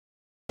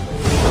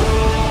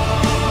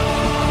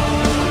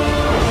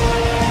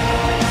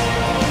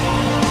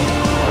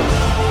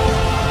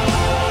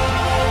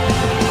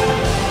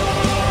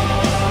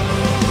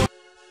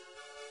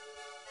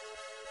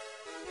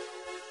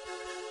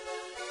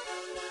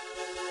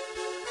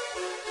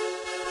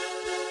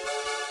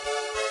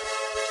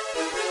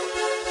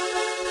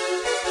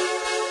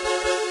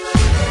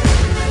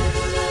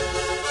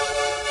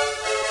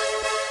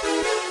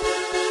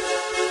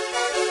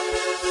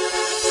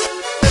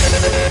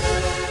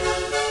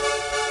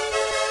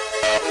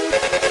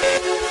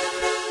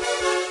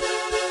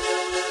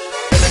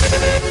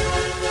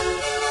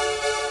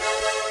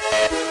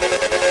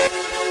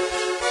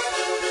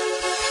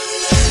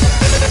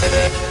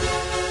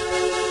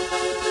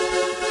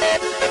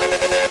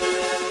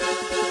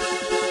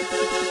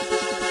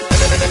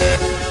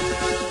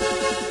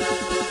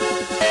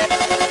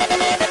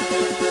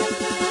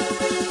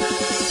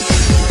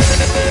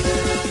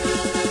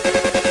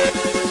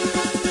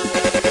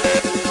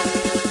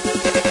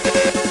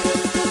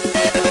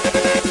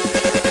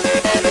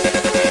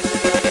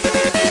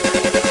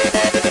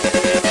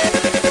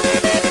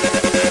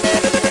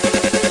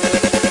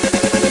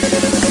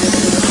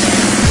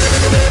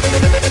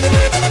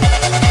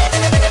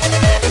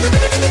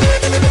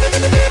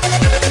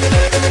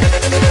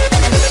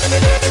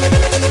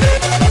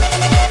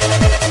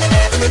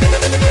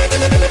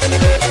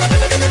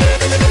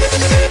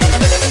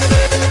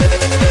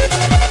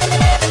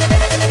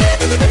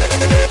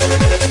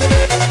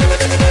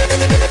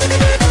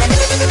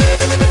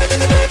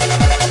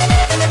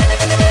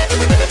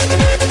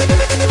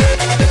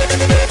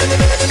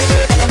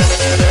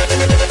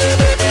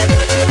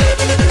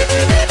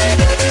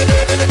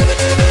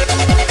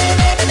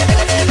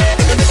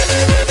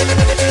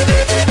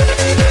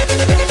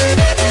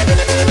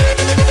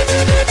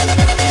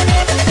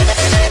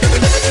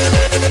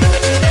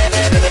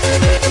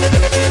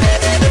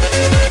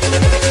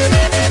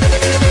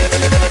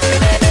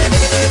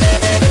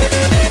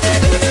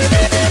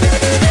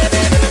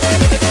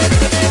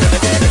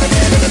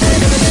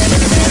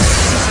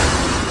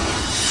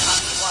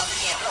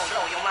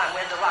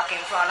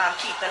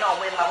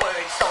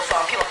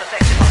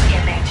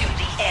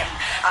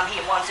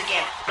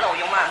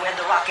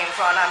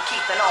front. I'm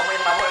keeping on with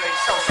my words,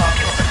 so strong,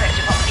 pure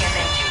perfection from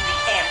beginning to the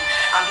end.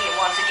 I'm here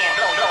once again,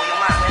 blow your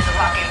mind with the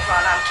rock in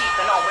front. I'm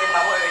keeping on with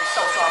my words,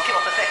 so strong, pure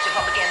perfection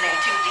from beginning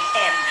to the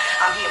end.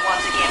 I'm here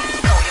once again,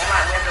 blow your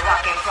mind with the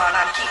rock in front.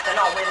 I'm keeping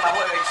on with my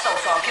words, so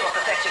strong, pure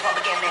perfection from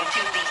beginning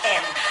to the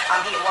end.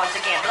 I'm here once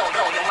again,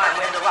 blow your mind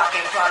with the rock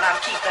in front. I'm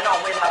keeping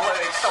on with my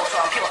words, so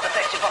strong, pure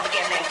perfection from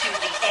beginning to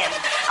the end.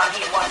 I'm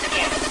here once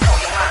again, blow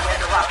your mind with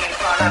the rock in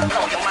front. I'm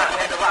blow your mind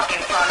with the rock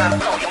in front. I'm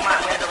blow your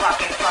mind with the rock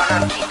in front.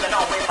 I'm keeping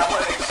on with my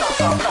words, so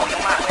strong, blow your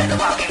mind with the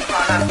rock in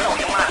front. I'm blow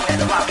your mind with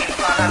the rock in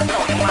front. I'm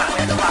blow your mind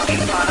with the rock in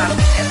front.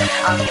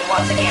 I'm here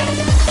once again.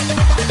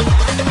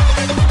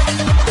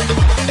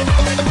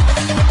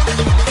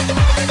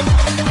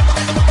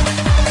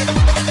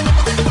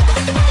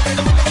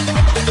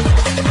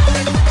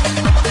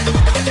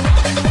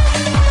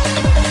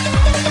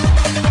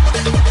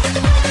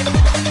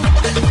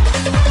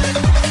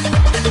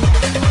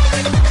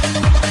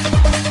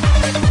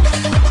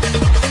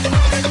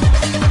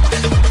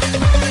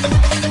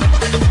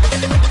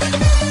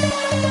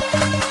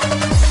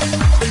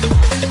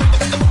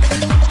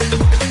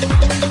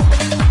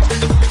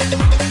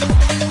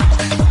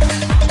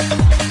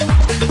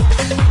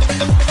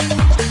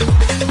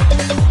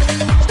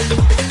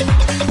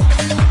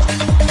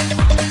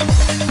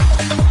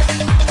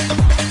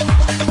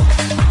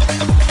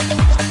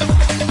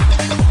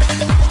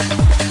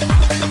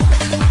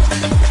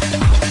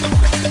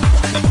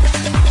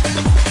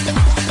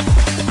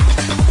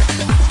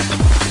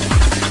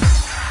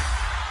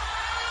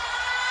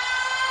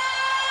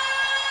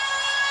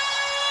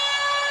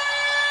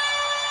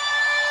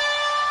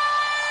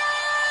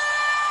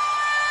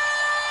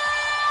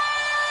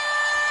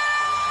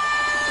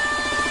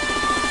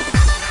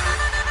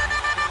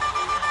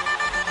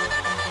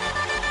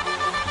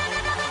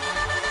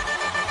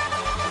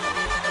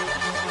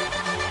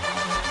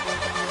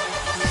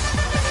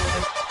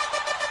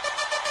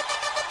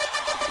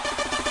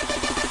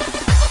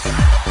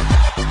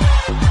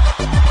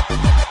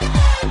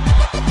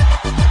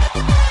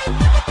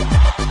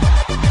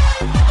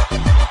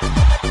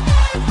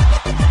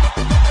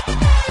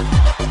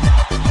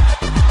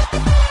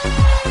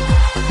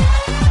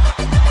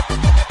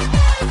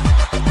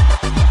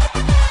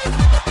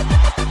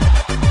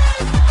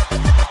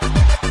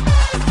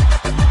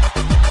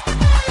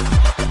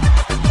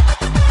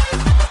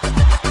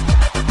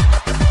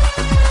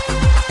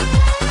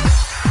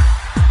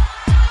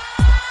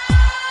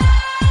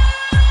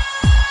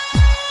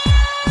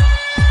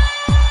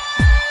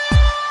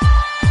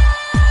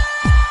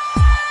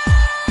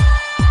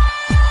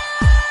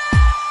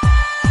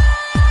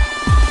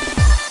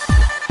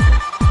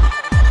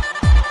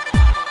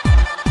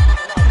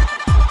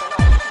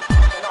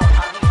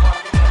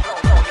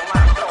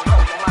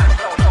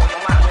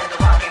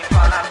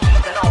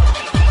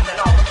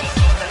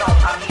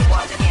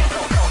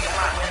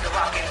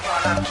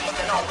 I'm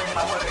keeping on with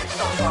my words,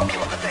 so strong,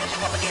 pure perfection.